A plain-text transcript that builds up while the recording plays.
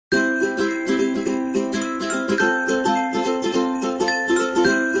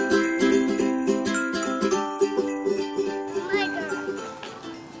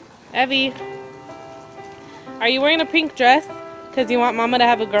Evie, are you wearing a pink dress because you want Mama to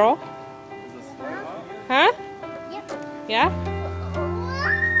have a girl? Huh? Yep. Yeah?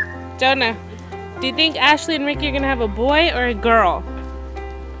 Jonah, do you think Ashley and Ricky are going to have a boy or a girl?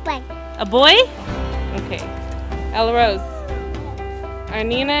 Boy. A boy? Okay. Ella Rose, are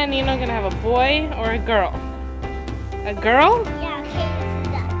Nina and Nino going to have a boy or a girl? A girl? Yeah, okay.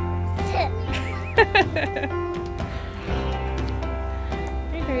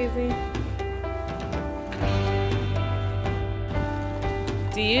 You're crazy.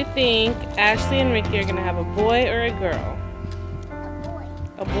 Do you think Ashley and Ricky are going to have a boy or a girl? A boy.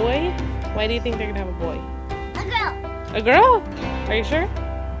 A boy? Why do you think they're going to have a boy? A girl. A girl? Are you sure?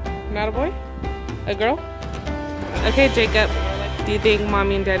 Not a boy? A girl? Okay, Jacob. Do you think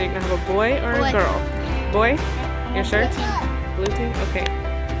Mommy and Daddy are going to have a boy or a Boy. girl? Boy? You're sure? Blue team. Blue team? Okay.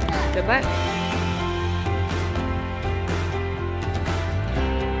 Good luck.